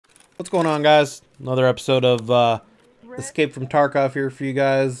What's going on, guys? Another episode of Escape from Tarkov here for you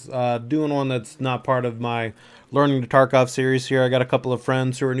guys. Doing one that's not part of my Learning to Tarkov series here. I got a couple of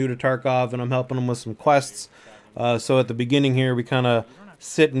friends who are new to Tarkov, and I'm helping them with some quests. So at the beginning here, we kind of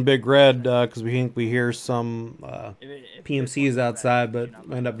sit in Big Red because we think we hear some PMCs outside, but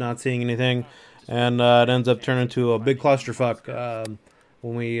end up not seeing anything. And it ends up turning into a big clusterfuck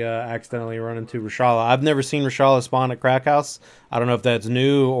when we accidentally run into Reshala. I've never seen Reshala spawn at Crack House. I don't know if that's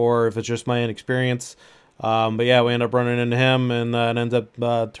new or if it's just my inexperience. But yeah, we end up running into him, and it ends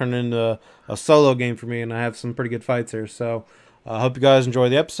up turning into a solo game for me, and I have some pretty good fights here. So I hope you guys enjoy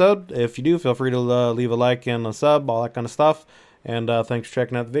the episode. If you do, feel free to leave a like and a sub, all that kind of stuff. And thanks for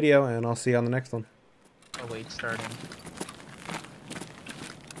checking out the video, and I'll see you on the next one. Oh wait, starting.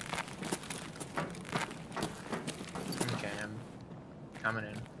 Okay, I'm coming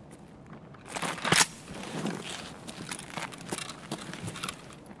in.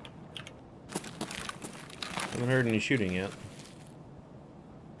 Haven't heard any shooting yet.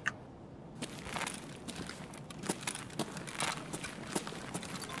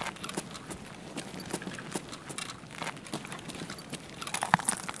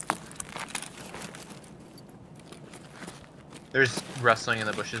 There's rustling in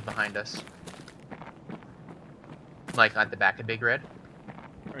the bushes behind us. Like at the back of Big Red?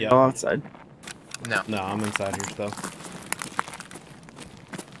 Yeah. Oh, outside. No. No, I'm inside here still.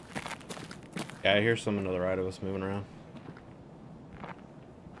 Yeah, I hear someone to the right of us moving around.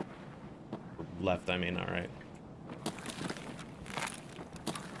 Left, I mean, alright.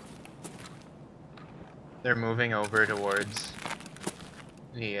 They're moving over towards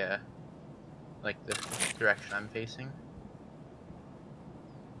the, like the direction I'm facing.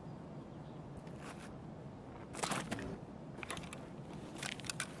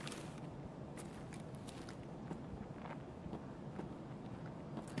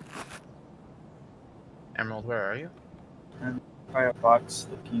 Emerald, where are you? And by a box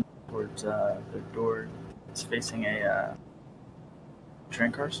looking towards the door. It's facing a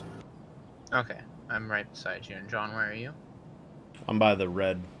train cars. Okay, I'm right beside you. And John, where are you? I'm by the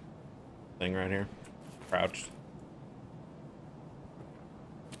red thing right here. Crouched.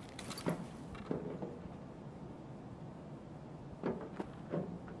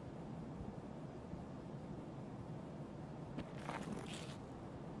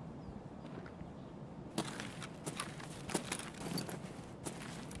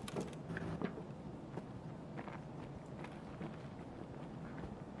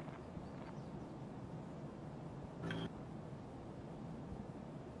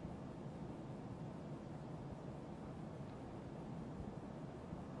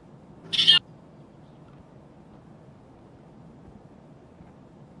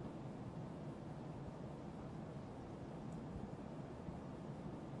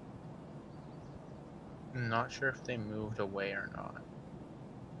 I'm not sure if they moved away or not.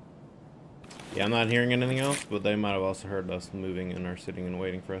 Yeah, I'm not hearing anything else, but they might have also heard us moving and are sitting and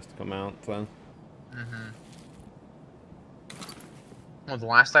waiting for us to come out, so. Well, the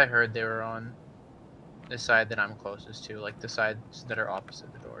last I heard, they were on the side that I'm closest to, like the sides that are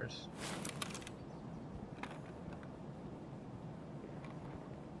opposite the doors.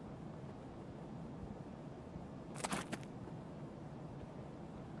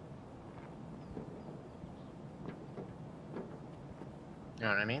 You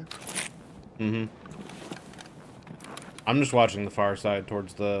know what I mean? Mm-hmm. I'm just watching the far side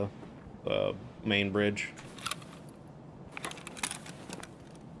towards the main bridge.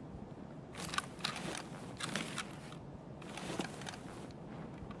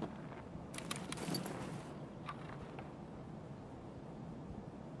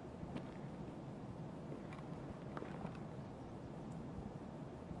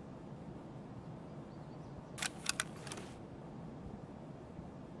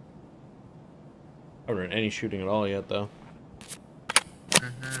 I haven't heard any shooting at all yet, though.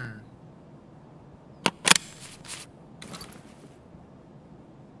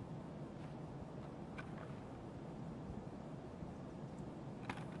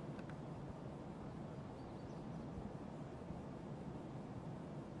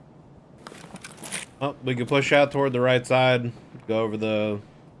 Oh, we can push out toward the right side, go over the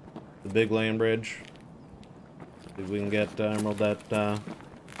big land bridge. See if we can get Emerald that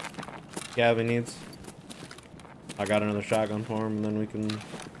Gavin needs. I got another shotgun for him, and then we can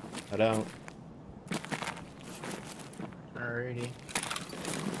head out. Alrighty.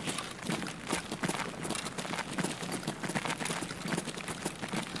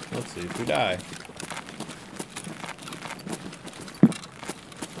 Let's see if we die.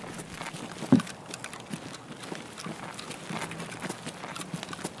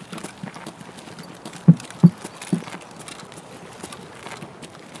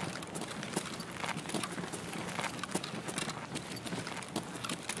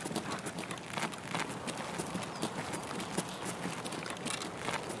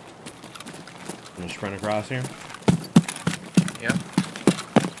 I'm gonna sprint across here. Yep.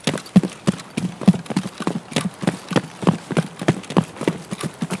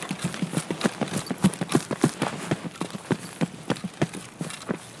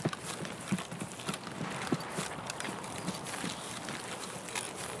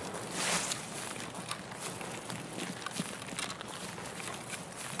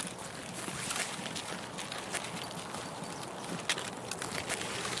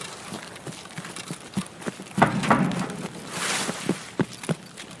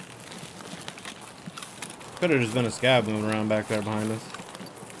 Could have just been a scab moving around back there behind us.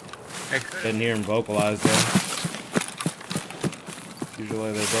 Didn't hear him vocalize though.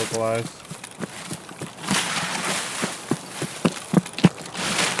 Usually they vocalize.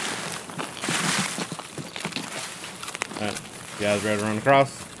 Alright, you guys ready to run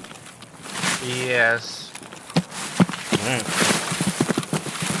across? Yes. Alright.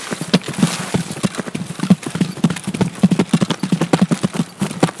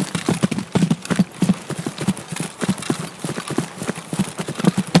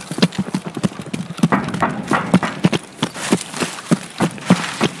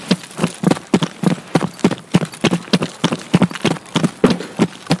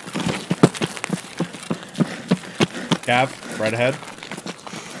 Cap, right ahead.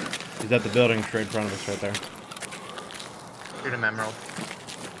 He's at the building straight in front of us right there. Shoot him, Emerald.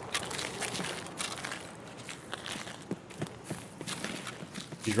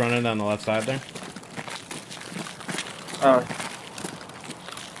 He's running down the left side there. Oh,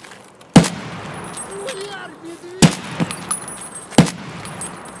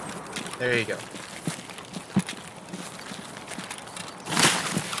 There you go.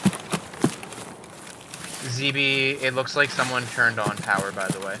 ZB, it looks like someone turned on power, by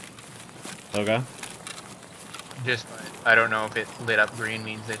the way. Okay. Just, I don't know if it lit up green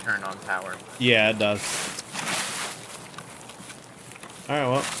means they turned on power. Yeah, it does. Alright,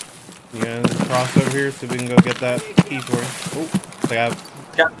 well. You guys cross over here so we can go get that key for you. Oh, I have.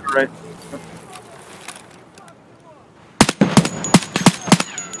 got it right.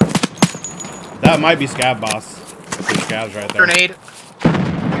 That might be Scab Boss. There's scabs right there. Grenade!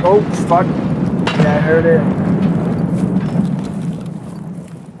 Oh, fuck. Yeah, I heard it.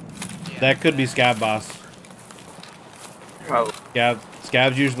 That could be Scab Boss. Probably.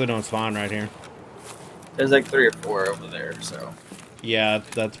 Scabs usually don't spawn right here. There's like 3 or 4 over there, so. Yeah,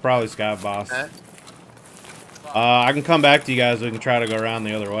 that's probably Scab Boss. Huh? I can come back to you guys. We can try to go around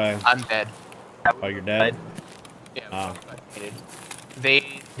the other way. I'm dead. Oh, you're dead? Yeah, Oh.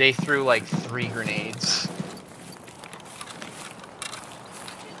 They threw like 3 grenades.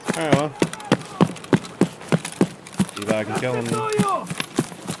 Alright, well. See if I can kill him.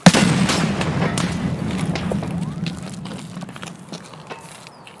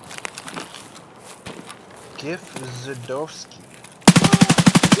 Gif Zadowski.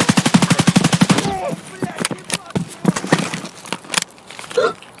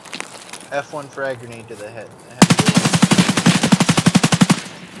 F1 frag grenade to the head.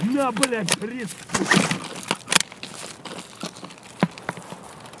 На, блядь, риск.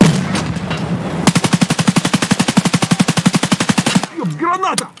 Ёб,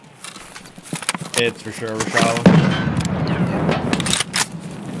 граната! It's for sure Reshala.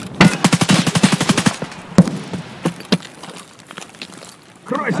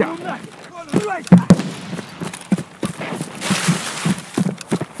 Кройся!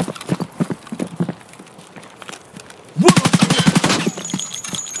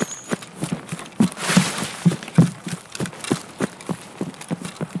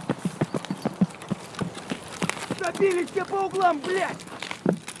 Забили все по углам, блядь!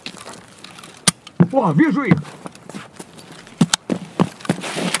 О, вижу их!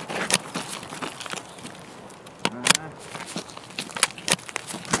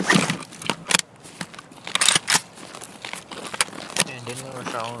 Man, didn't know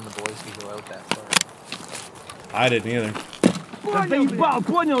Reshala and the boys could go out that far. I didn't either. Да заебал,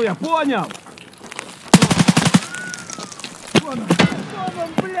 понял я, понял! Вон,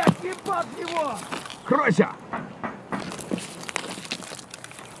 блядь, ебать его! Кройся!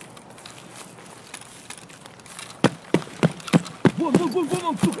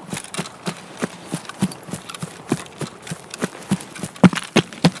 Вон, сука!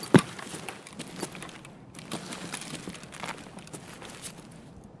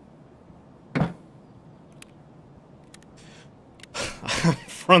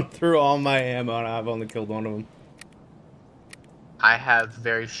 Run through all my ammo and I've only killed one of them. I have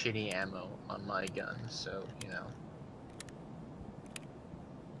very shitty ammo on my gun, so, you know.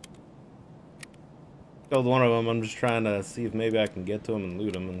 Killed one of them. I'm just trying to see if maybe I can get to him and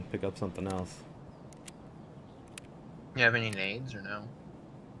loot him and pick up something else. You have any nades or no?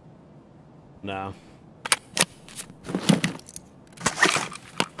 No.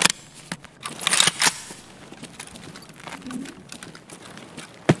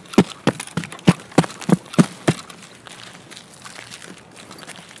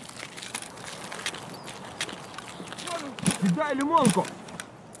 Дай лимонку!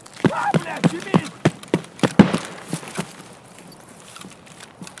 А, блядь, чемись!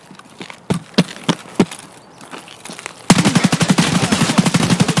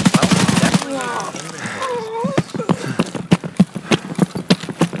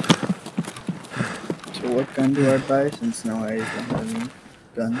 So what gun do I buy since now I don't have any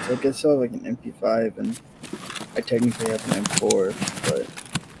guns? I guess I'll have like an MP5 and I technically have an M4, but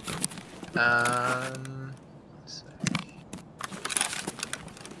Let's see.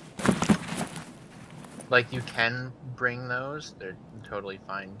 Like you can bring those; they're totally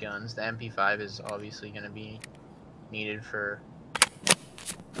fine guns. The MP5 is obviously going to be needed for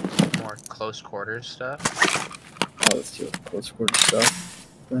more close quarters stuff. oh, let's do close quarter stuff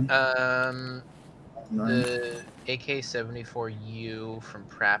then. The AK-74U from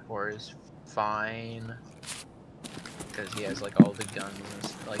Prapor is fine because he has like all the guns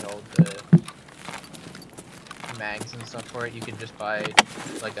and like all the mags and stuff for it. You can just buy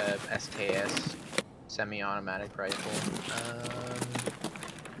like a SKS semi-automatic rifle.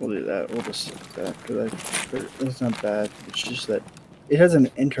 We'll do that. We'll just stick that because it's not bad. It's just that it has an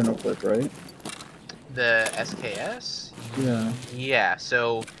internal clip, right? The SKS? Yeah. Yeah,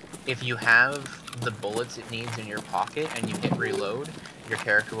 so if you have the bullets it needs in your pocket and you hit reload, your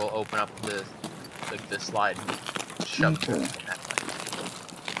character will open up the slide and shove the bullet in that place.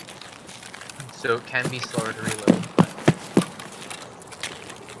 So it can be slower to reload.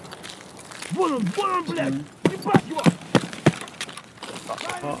 Вон он, блядь! Ебать его!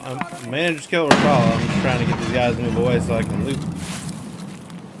 Well, I managed to kill Reshala. I'm just trying to get these guys to move away so I can loot.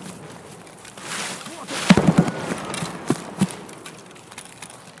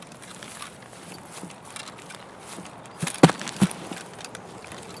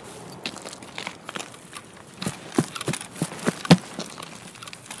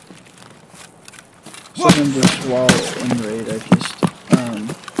 So then just while in raid, I just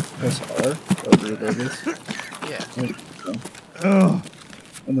press R to reload this. Yeah. Like, so.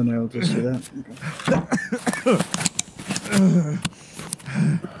 And then I will just do that.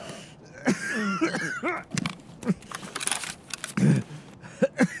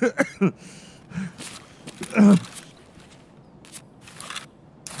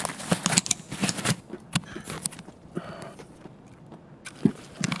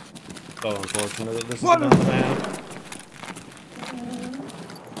 So unfortunate that this is about to happen.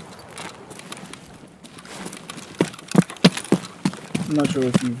 I'm not sure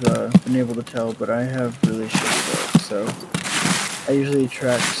if you've been able to tell, but I have really shit luck, so I usually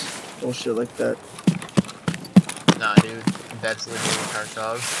track bullshit like that. Nah, dude, that's literally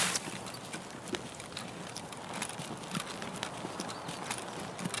Tarkov.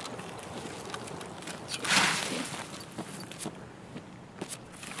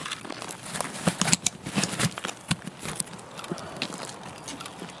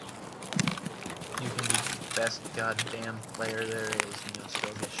 You can be the best goddamn player there is, and you'll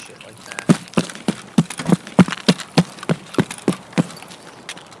still get shit like that.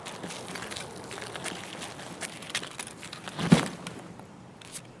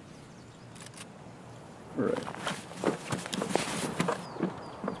 Right.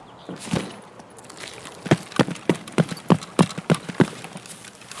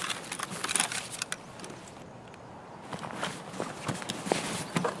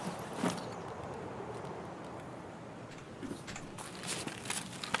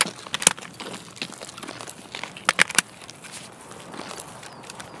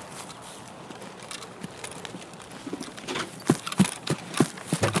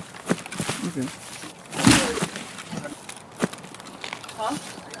 Okay. Huh?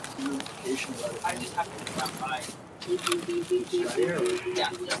 Notification about it. I just have to stop by. Right here. Yeah,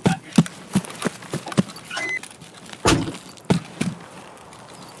 just got here.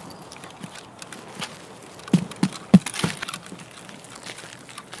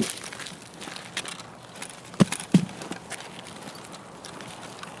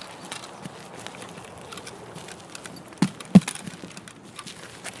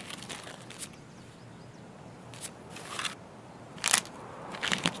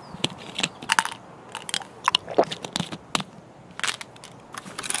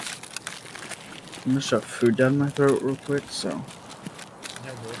 I'm gonna shove food down my throat real quick, so.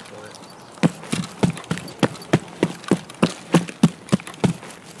 Yeah, go for it.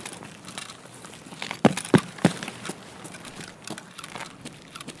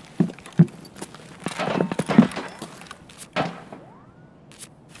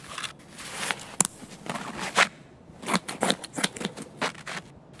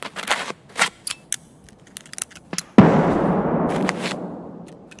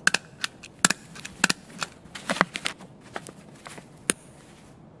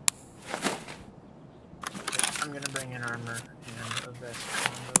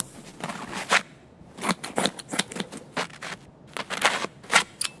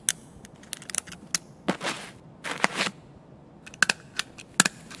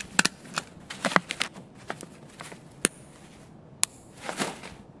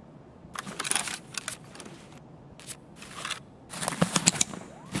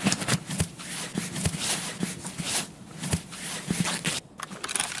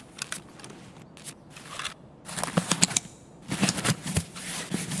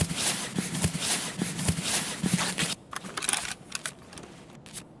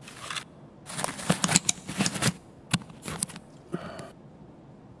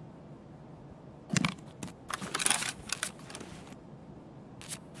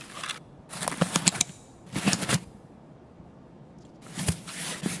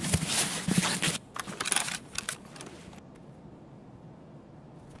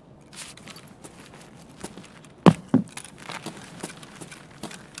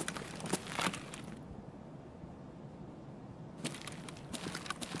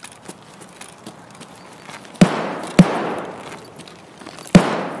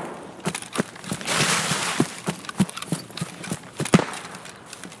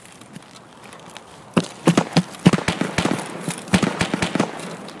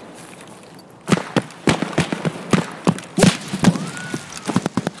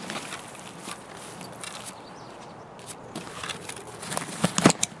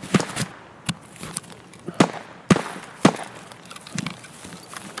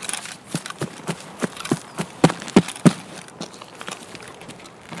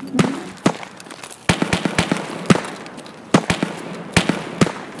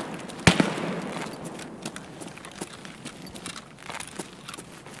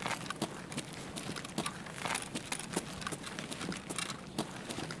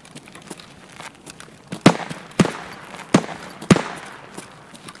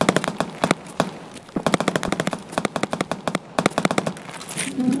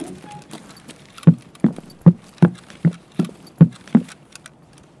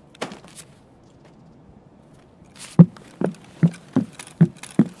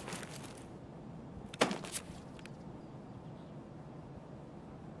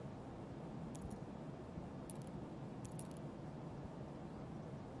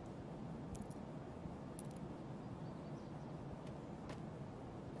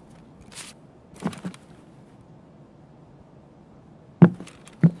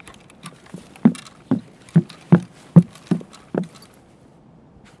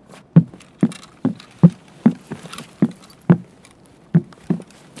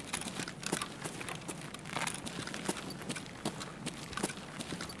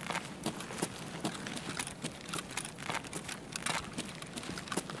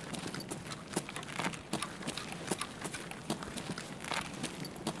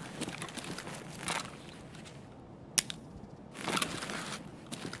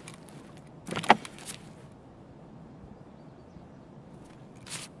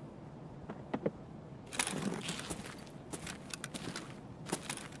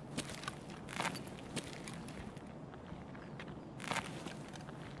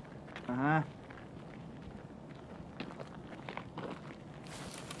 Uh-huh.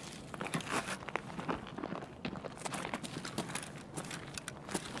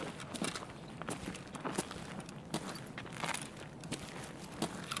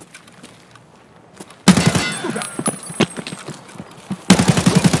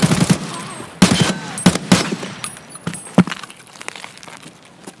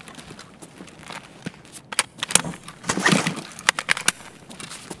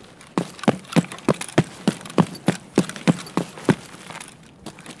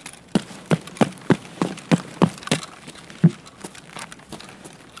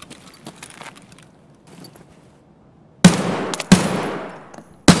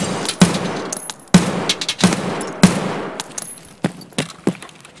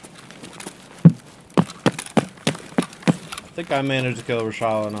 I think I managed to kill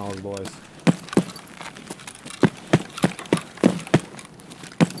Reshala and all his boys.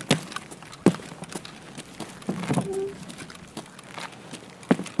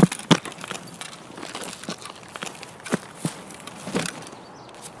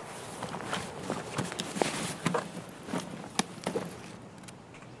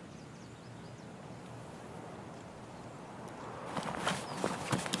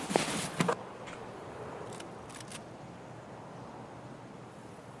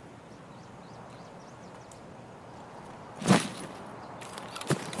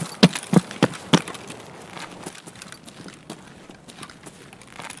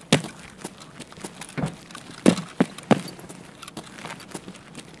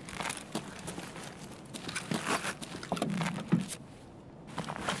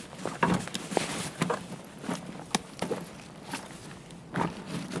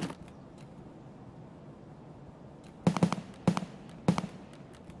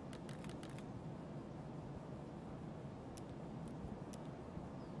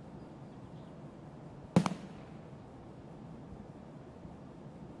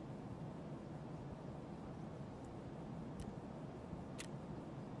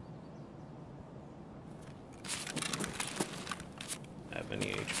 Have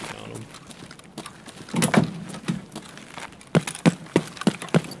any HP on him.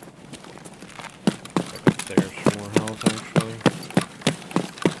 There's for more health, actually.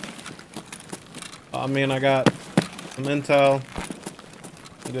 I mean, I got some intel,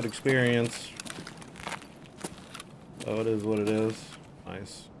 some good experience. So it is what it is.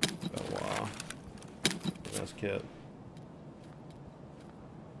 Nice. So, nice kit.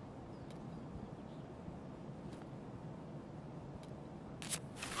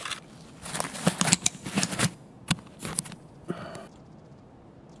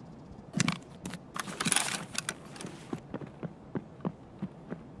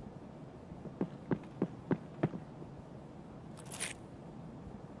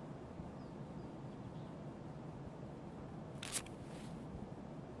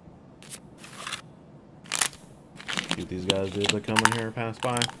 Shoot these guys, dude. They come in here and pass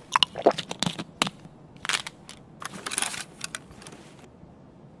by.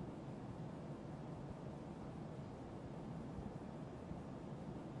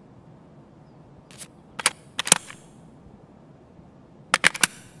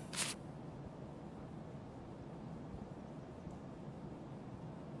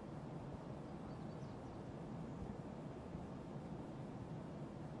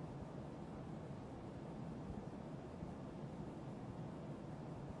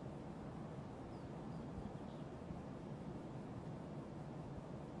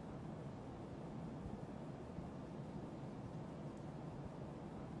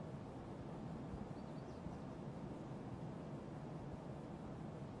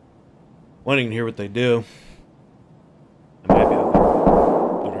 Wanting to hear what they do. I might be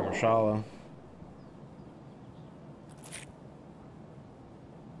looting Reshala.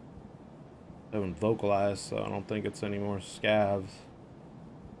 They haven't vocalized, so I don't think it's any more scavs.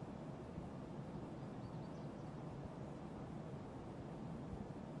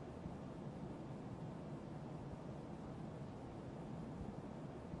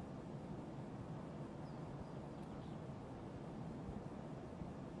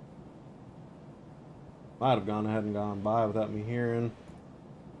 Might have gone ahead and gone by without me hearing.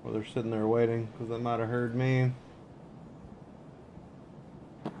 Or they're sitting there waiting, because they might have heard me.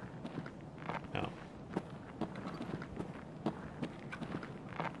 No.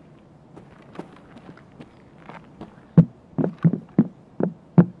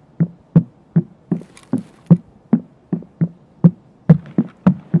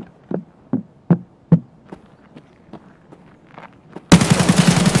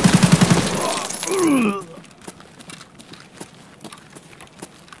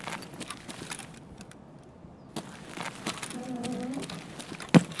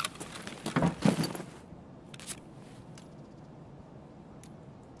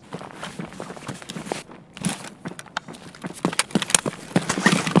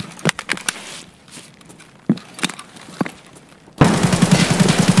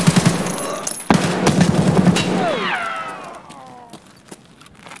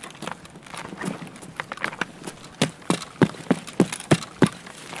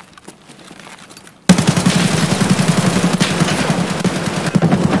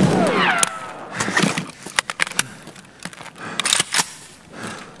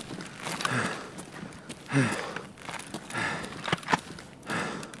 Not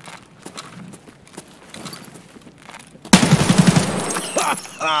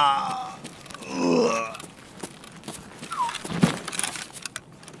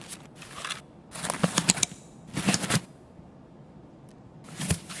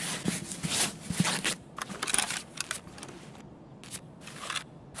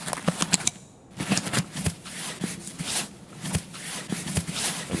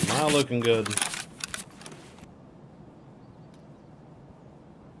looking good.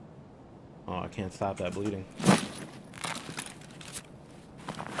 Oh, I can't stop that bleeding.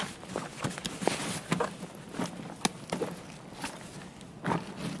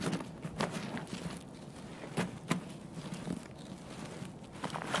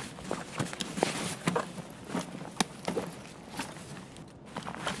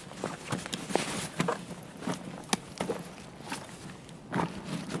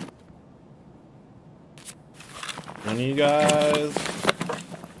 None of you guys.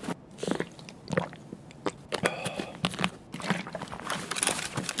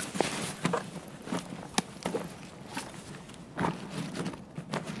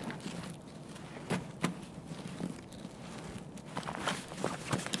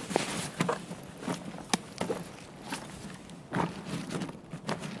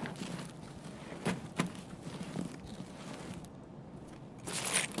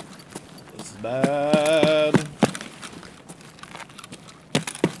 This is bad.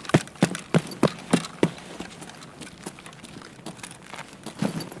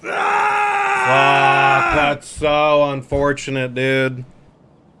 Fuck, that's so unfortunate, dude.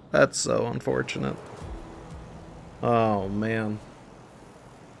 That's so unfortunate. Oh, man.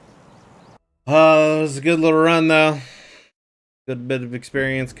 Oh, it was a good little run, though. Good bit of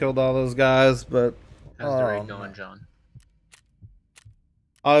experience, killed all those guys, but... How's the raid oh, going, man. John?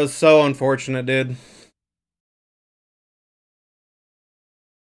 Oh, it was so unfortunate, dude.